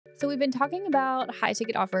So we've been talking about high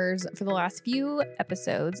ticket offers for the last few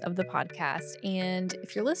episodes of the podcast. And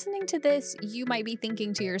if you're listening to this, you might be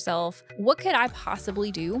thinking to yourself, what could I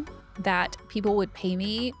possibly do that people would pay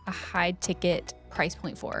me a high ticket price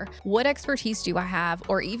point for? What expertise do I have?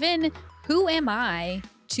 Or even who am I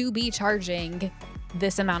to be charging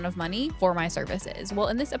this amount of money for my services? Well,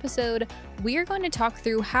 in this episode, we are going to talk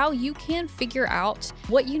through how you can figure out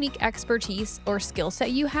what unique expertise or skill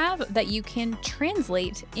set you have that you can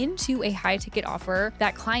translate into a high ticket offer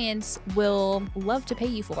that clients will love to pay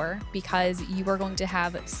you for because you are going to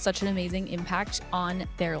have such an amazing impact on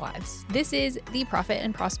their lives. This is the Profit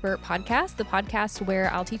and Prosper podcast, the podcast where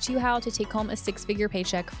I'll teach you how to take home a six-figure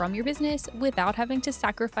paycheck from your business without having to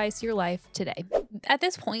sacrifice your life today. At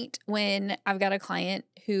this point, when I've got a client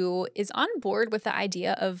who is on board with the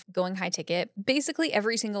idea of going high ticket, basically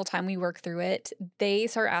every single time we work through it, they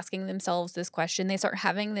start asking themselves this question. They start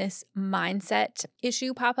having this mindset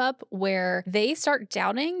issue pop up where they start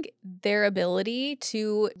doubting their ability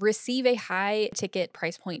to receive a high ticket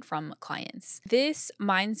price point from clients. This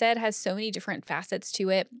mindset has so many different facets to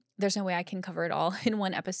it. There's no way I can cover it all in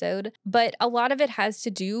one episode, but a lot of it has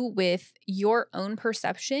to do with your own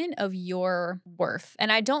perception of your worth.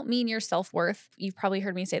 And I don't mean your self-worth. You've probably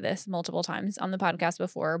heard me say this multiple times on the podcast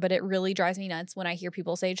before, but it really drives me nuts when I hear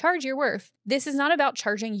people say, charge your worth. This is not about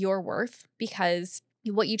charging your worth, because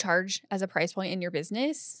what you charge as a price point in your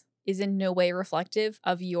business is in no way reflective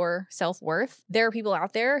of your self-worth. There are people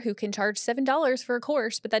out there who can charge $7 for a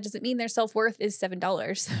course, but that doesn't mean their self-worth is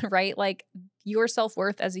 $7, right? Like, your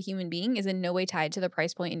self-worth as a human being is in no way tied to the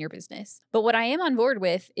price point in your business. But what I am on board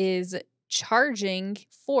with is charging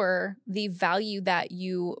for the value that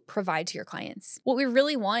you provide to your clients. What we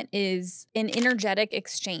really want is an energetic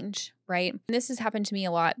exchange, right? And this has happened to me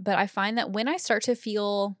a lot, but I find that when I start to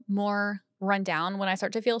feel more run down, when I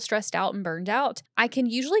start to feel stressed out and burned out, I can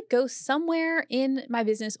usually go somewhere in my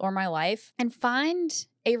business or my life and find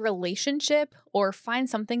a relationship or find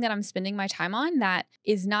something that I'm spending my time on that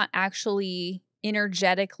is not actually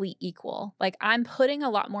energetically equal. Like, I'm putting a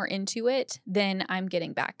lot more into it than I'm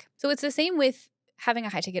getting back. So it's the same with having a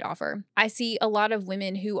high ticket offer. I see a lot of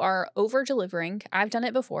women who are over delivering. I've done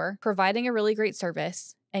it before, providing a really great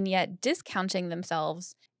service and yet discounting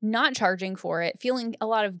themselves, not charging for it, feeling a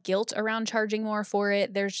lot of guilt around charging more for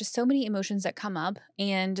it. There's just so many emotions that come up,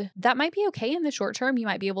 and that might be okay in the short term. You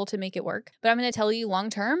might be able to make it work. But I'm going to tell you, long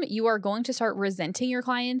term, you are going to start resenting your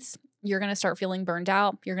clients. You're going to start feeling burned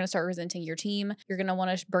out. You're going to start resenting your team. You're going to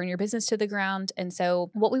want to burn your business to the ground. And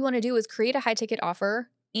so what we want to do is create a high ticket offer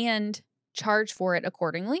and charge for it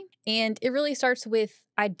accordingly. And it really starts with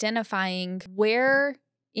identifying where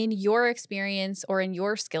in your experience or in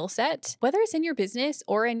your skill set, whether it's in your business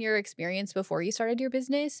or in your experience before you started your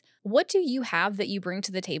business, what do you have that you bring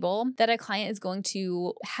to the table that a client is going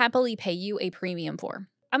to happily pay you a premium for?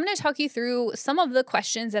 I'm going to talk you through some of the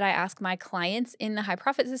questions that I ask my clients in the High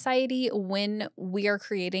Profit Society when we are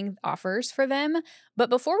creating offers for them. But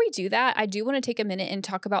before we do that, I do want to take a minute and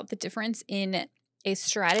talk about the difference in a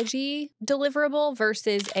strategy deliverable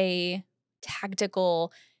versus a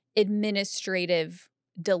tactical administrative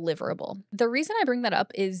deliverable. The reason I bring that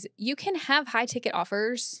up is you can have high ticket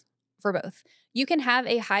offers for both. You can have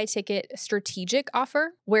a high ticket strategic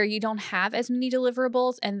offer where you don't have as many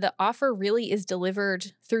deliverables and the offer really is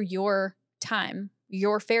delivered through your time,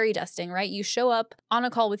 your fairy dusting, right? You show up on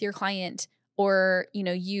a call with your client, or,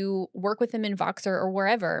 you work with them in Voxer or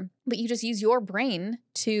wherever, but you just use your brain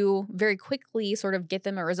to very quickly sort of get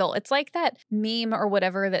them a result. It's like that meme or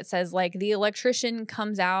whatever that says, like, the electrician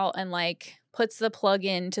comes out and puts the plug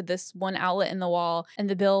into this one outlet in the wall and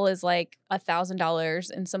the bill is like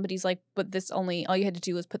 $1,000. And somebody's like, but this all you had to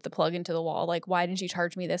do was put the plug into the wall. Like, why didn't you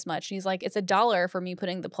charge me this much? And he's like, it's $1 for me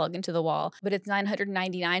putting the plug into the wall, but it's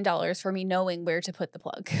 $999 for me knowing where to put the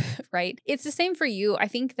plug, right? It's the same for you. I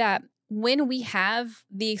think that when we have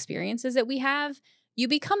the experiences that we have, you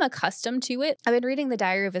become accustomed to it. I've been reading the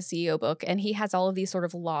Diary of a CEO book, and he has all of these sort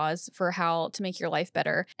of laws for how to make your life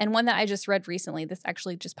better. And one that I just read recently, this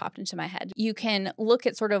actually just popped into my head. You can look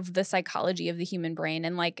at sort of the psychology of the human brain,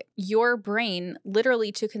 and your brain,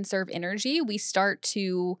 literally to conserve energy, we start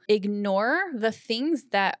to ignore the things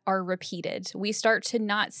that are repeated. We start to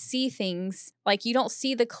not see things, like you don't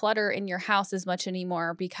see the clutter in your house as much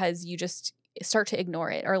anymore because you just start to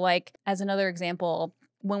ignore it. Or as another example,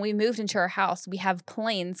 when we moved into our house, we have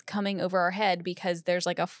planes coming over our head because there's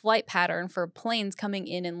a flight pattern for planes coming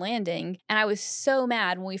in and landing. And I was so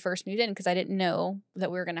mad when we first moved in because I didn't know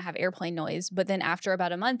that we were going to have airplane noise. But then after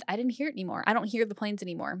about a month, I didn't hear it anymore. I don't hear the planes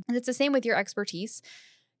anymore. And it's the same with your expertise.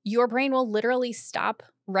 your brain will literally stop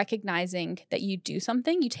recognizing that you do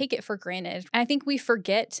something. You take it for granted. And I think we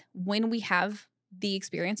forget when we have the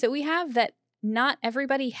experience that we have that not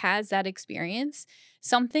everybody has that experience.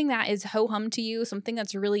 Something that is ho-hum to you, something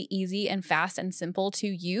that's really easy and fast and simple to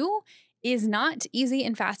you is not easy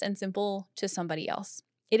and fast and simple to somebody else.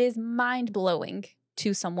 It is mind-blowing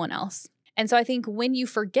to someone else. And so I think when you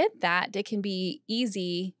forget that, it can be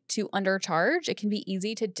easy to undercharge. It can be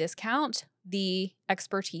easy to discount the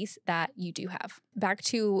expertise that you do have. Back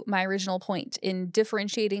to my original point in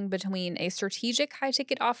differentiating between a strategic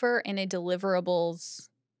high-ticket offer and a deliverables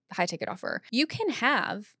high-ticket offer. You can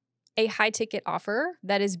have a high-ticket offer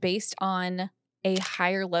that is based on a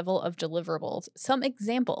higher level of deliverables. Some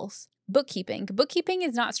examples. Bookkeeping. Bookkeeping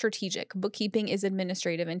is not strategic. Bookkeeping is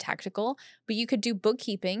administrative and tactical, but you could do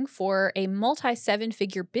bookkeeping for a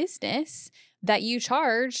multi-seven-figure business that you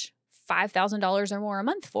charge $5,000 or more a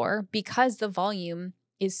month for because the volume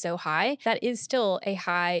is so high. That is still a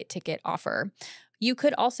high ticket offer. You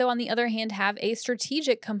could also, on the other hand, have a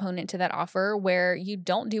strategic component to that offer where you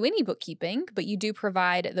don't do any bookkeeping, but you do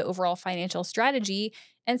provide the overall financial strategy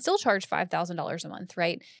and still charge $5,000 a month,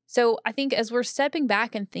 right? So I think as we're stepping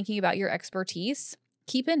back and thinking about your expertise,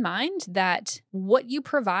 keep in mind that what you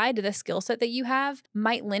provide, the skill set that you have,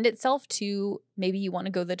 might lend itself to maybe you want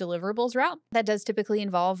to go the deliverables route. That does typically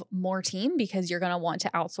involve more team because you're going to want to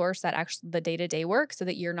outsource the day-to-day work so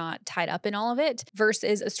that you're not tied up in all of it.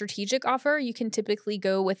 Versus a strategic offer, you can typically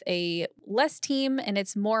go with a less team and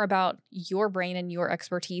it's more about your brain and your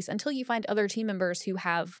expertise until you find other team members who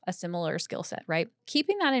have a similar skill set, right?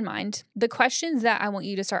 Keeping that in mind, the questions that I want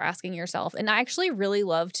you to start asking yourself, and I actually really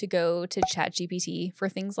love to go to ChatGPT for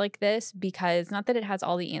things like this because not that it has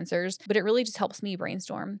all the answers, but it really just helps me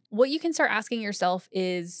brainstorm. What you can start asking yourself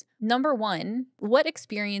is, number one, what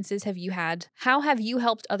experiences have you had? How have you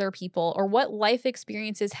helped other people? Or what life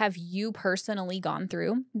experiences have you personally gone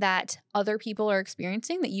through that other people are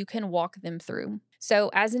experiencing that you can walk them through?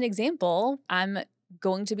 So as an example, I'm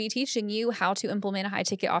going to be teaching you how to implement a high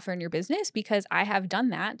ticket offer in your business because I have done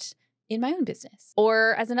that in my own business.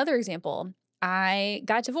 Or as another example, I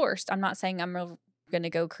got divorced. I'm not saying I'm going to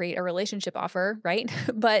go create a relationship offer, right?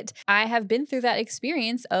 But I have been through that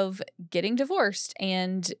experience of getting divorced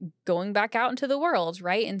and going back out into the world,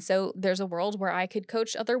 right? And so there's a world where I could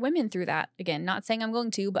coach other women through that. Again, not saying I'm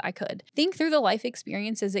going to, but I could. Think through the life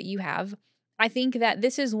experiences that you have. I think that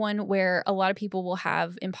this is one where a lot of people will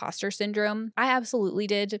have imposter syndrome. I absolutely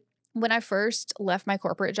did. When I first left my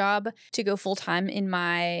corporate job to go full-time in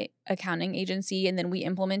my accounting agency, and then we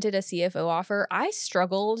implemented a CFO offer, I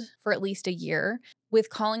struggled for at least a year with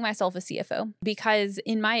calling myself a CFO because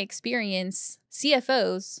in my experience,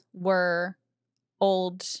 CFOs were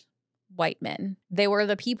old white men. They were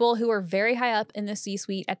the people who were very high up in the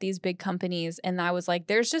C-suite at these big companies. And I was like,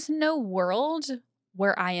 there's just no world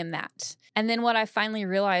where I am that. And then what I finally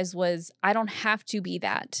realized was I don't have to be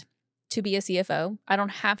that to be a CFO. I don't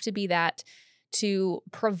have to be that to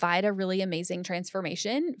provide a really amazing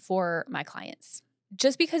transformation for my clients.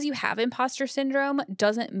 Just because you have imposter syndrome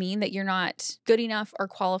doesn't mean that you're not good enough or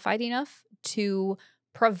qualified enough to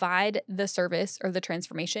provide the service or the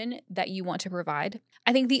transformation that you want to provide.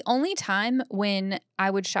 I think the only time when I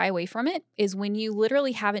would shy away from it is when you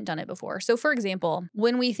literally haven't done it before. So for example,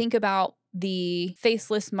 when we think about the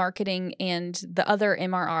faceless marketing and the other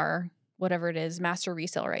MRR, whatever it is, master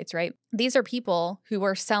resale rights, right? These are people who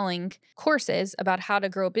are selling courses about how to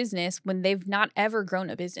grow a business when they've not ever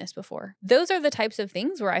grown a business before. Those are the types of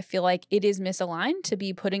things where I feel like it is misaligned to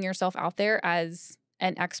be putting yourself out there as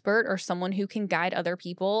an expert or someone who can guide other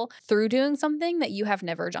people through doing something that you have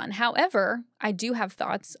never done. However, I do have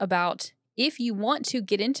thoughts about if you want to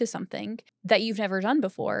get into something that you've never done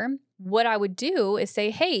before, what I would do is say,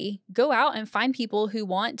 hey, go out and find people who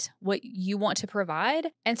want what you want to provide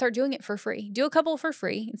and start doing it for free. Do a couple for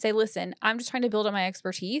free and say, listen, I'm just trying to build up my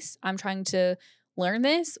expertise. I'm trying to learn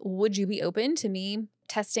this. Would you be open to me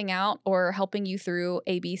testing out or helping you through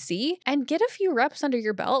ABC? And get a few reps under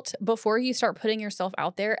your belt before you start putting yourself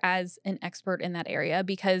out there as an expert in that area,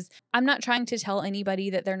 because I'm not trying to tell anybody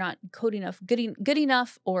that they're not good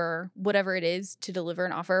enough or whatever it is to deliver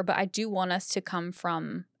an offer, but I do want us to come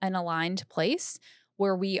from an aligned place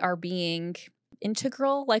where we are being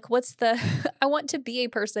integral. Like I want to be a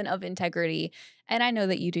person of integrity. And I know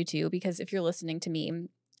that you do too, because if you're listening to me,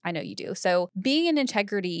 I know you do. So being in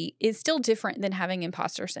integrity is still different than having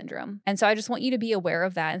imposter syndrome. And so I just want you to be aware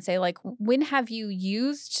of that and say, like, when have you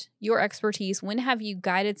used your expertise? When have you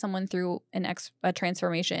guided someone through a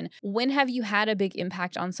transformation? When have you had a big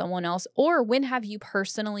impact on someone else? Or when have you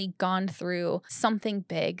personally gone through something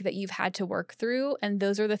big that you've had to work through? And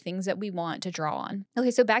those are the things that we want to draw on.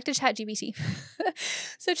 Okay, so back to ChatGPT.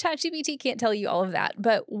 So ChatGPT can't tell you all of that.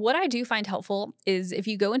 But what I do find helpful is if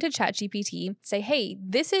you go into ChatGPT, say, hey,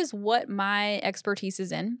 this is what my expertise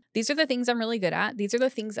is in. These are the things I'm really good at. These are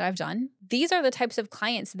the things that I've done. These are the types of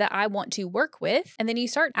clients that I want to work with. And then you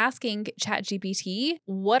start asking ChatGPT,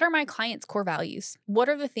 what are my clients' core values? What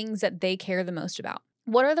are the things that they care the most about?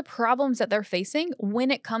 What are the problems that they're facing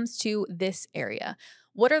when it comes to this area?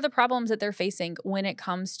 What are the problems that they're facing when it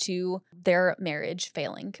comes to their marriage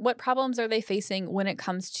failing? What problems are they facing when it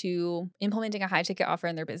comes to implementing a high ticket offer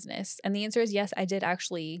in their business? And the answer is yes, I did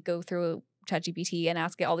actually go through ChatGPT and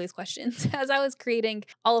ask it all these questions as I was creating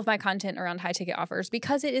all of my content around high ticket offers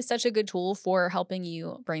because it is such a good tool for helping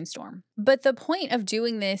you brainstorm. But the point of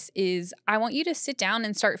doing this is I want you to sit down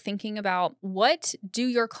and start thinking about what do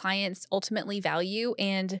your clients ultimately value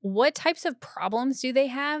and what types of problems do they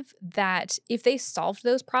have that if they solved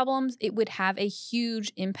those problems, it would have a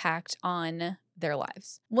huge impact on their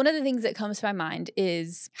lives. One of the things that comes to my mind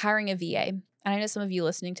is hiring a VA. And I know some of you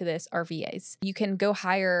listening to this are VAs. You can go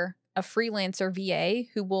hire a freelancer VA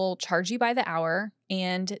who will charge you by the hour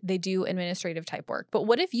and they do administrative type work. But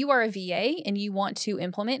what if you are a VA and you want to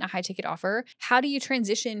implement a high ticket offer? How do you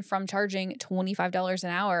transition from charging $25 an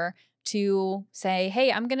hour to say,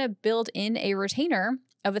 hey, I'm going to build in a retainer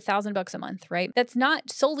of $1,000 a month, right? That's not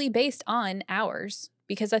solely based on hours.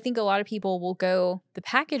 Because I think a lot of people will go the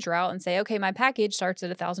package route and say, okay, my package starts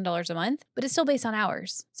at $1,000 a month, but it's still based on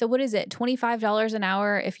hours. So what is it? $25 an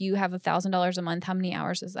hour. If you have $1,000 a month, how many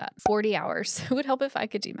hours is that? 40 hours. It would help if I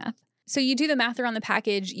could do math. So you do the math around the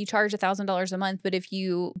package, you charge $1,000 a month, but if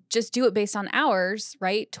you just do it based on hours,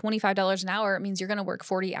 right? $25 an hour, it means you're going to work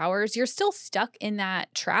 40 hours. You're still stuck in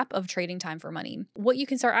that trap of trading time for money. What you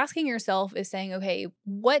can start asking yourself is saying, okay,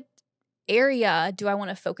 what area do I want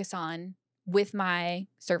to focus on with my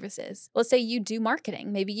services? Let's say you do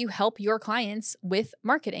marketing. Maybe you help your clients with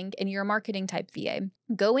marketing and you're a marketing type VA.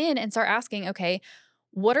 Go in and start asking, okay,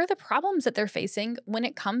 what are the problems that they're facing when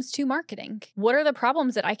it comes to marketing? What are the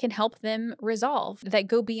problems that I can help them resolve that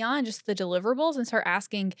go beyond just the deliverables, and start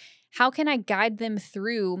asking, how can I guide them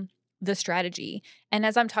through the strategy? And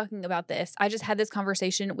as I'm talking about this, I just had this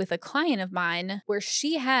conversation with a client of mine where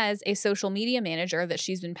she has a social media manager that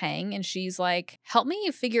she's been paying. And she's like, help me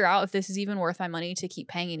figure out if this is even worth my money to keep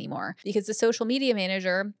paying anymore. Because the social media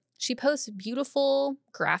manager, she posts beautiful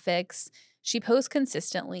graphics. She posts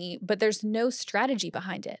consistently, but there's no strategy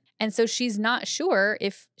behind it. And so she's not sure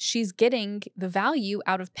if she's getting the value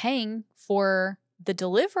out of paying for the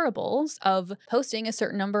deliverables of posting a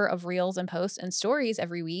certain number of reels and posts and stories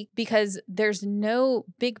every week because there's no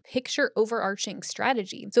big picture overarching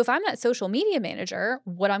strategy. So if I'm that social media manager,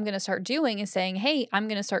 what I'm going to start doing is saying, hey, I'm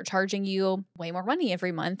going to start charging you way more money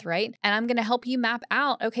every month, right? And I'm going to help you map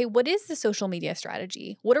out, okay, what is the social media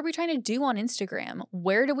strategy? What are we trying to do on Instagram?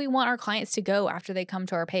 Where do we want our clients to go after they come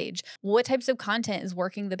to our page? What types of content is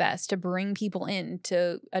working the best to bring people in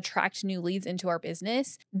to attract new leads into our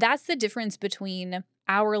business? That's the difference between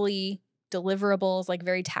hourly deliverables, like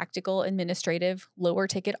very tactical, administrative, lower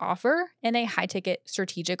ticket offer, and a high ticket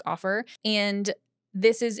strategic offer. And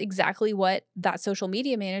this is exactly what that social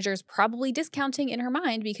media manager is probably discounting in her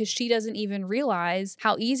mind because she doesn't even realize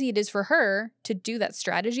how easy it is for her to do that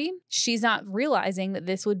strategy. She's not realizing that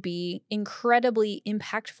this would be incredibly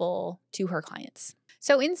impactful to her clients.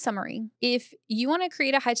 So in summary, if you want to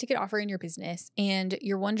create a high ticket offer in your business and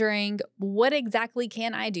you're wondering, what exactly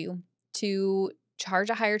can I do to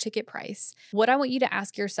charge a higher ticket price? What I want you to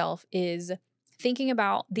ask yourself is thinking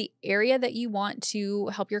about the area that you want to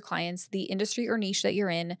help your clients, the industry or niche that you're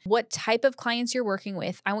in, what type of clients you're working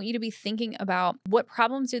with. I want you to be thinking about what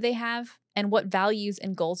problems do they have and what values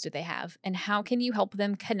and goals do they have, and how can you help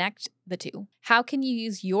them connect the two? How can you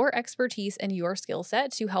use your expertise and your skill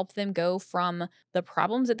set to help them go from the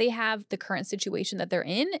problems that they have, the current situation that they're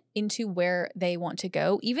in, into where they want to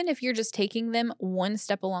go? Even if you're just taking them one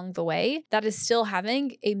step along the way, that is still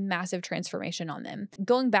having a massive transformation on them.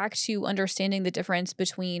 Going back to understanding the difference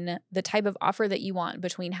between the type of offer that you want,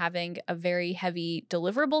 between having a very heavy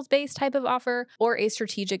deliverables-based type of offer or a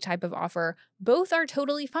strategic type of offer, both are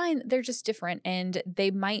totally fine. They're just just different and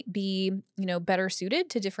they might be, better suited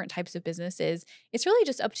to different types of businesses. It's really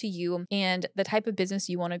just up to you and the type of business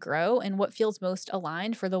you want to grow and what feels most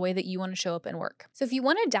aligned for the way that you want to show up and work. So if you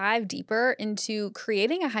want to dive deeper into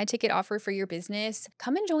creating a high ticket offer for your business,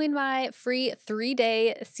 come and join my free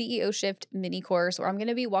 3-day CEO Shift mini course where I'm going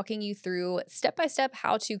to be walking you through step-by-step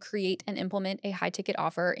how to create and implement a high ticket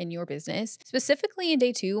offer in your business. Specifically in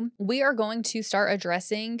day 2, we are going to start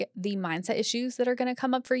addressing the mindset issues that are going to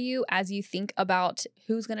come up for you as you think about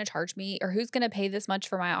who's going to charge me or who's going to pay this much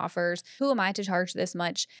for my offers, who am I to charge this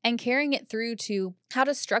much, and carrying it through to how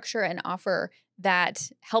to structure an offer that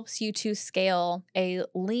helps you to scale a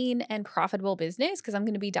lean and profitable business, because I'm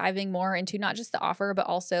going to be diving more into not just the offer, but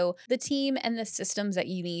also the team and the systems that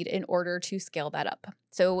you need in order to scale that up.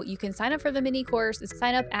 So you can sign up for the mini course.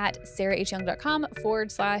 Sign up at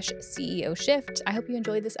sarahhyoung.com/CEO Shift. I hope you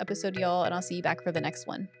enjoyed this episode, y'all, and I'll see you back for the next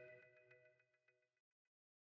one.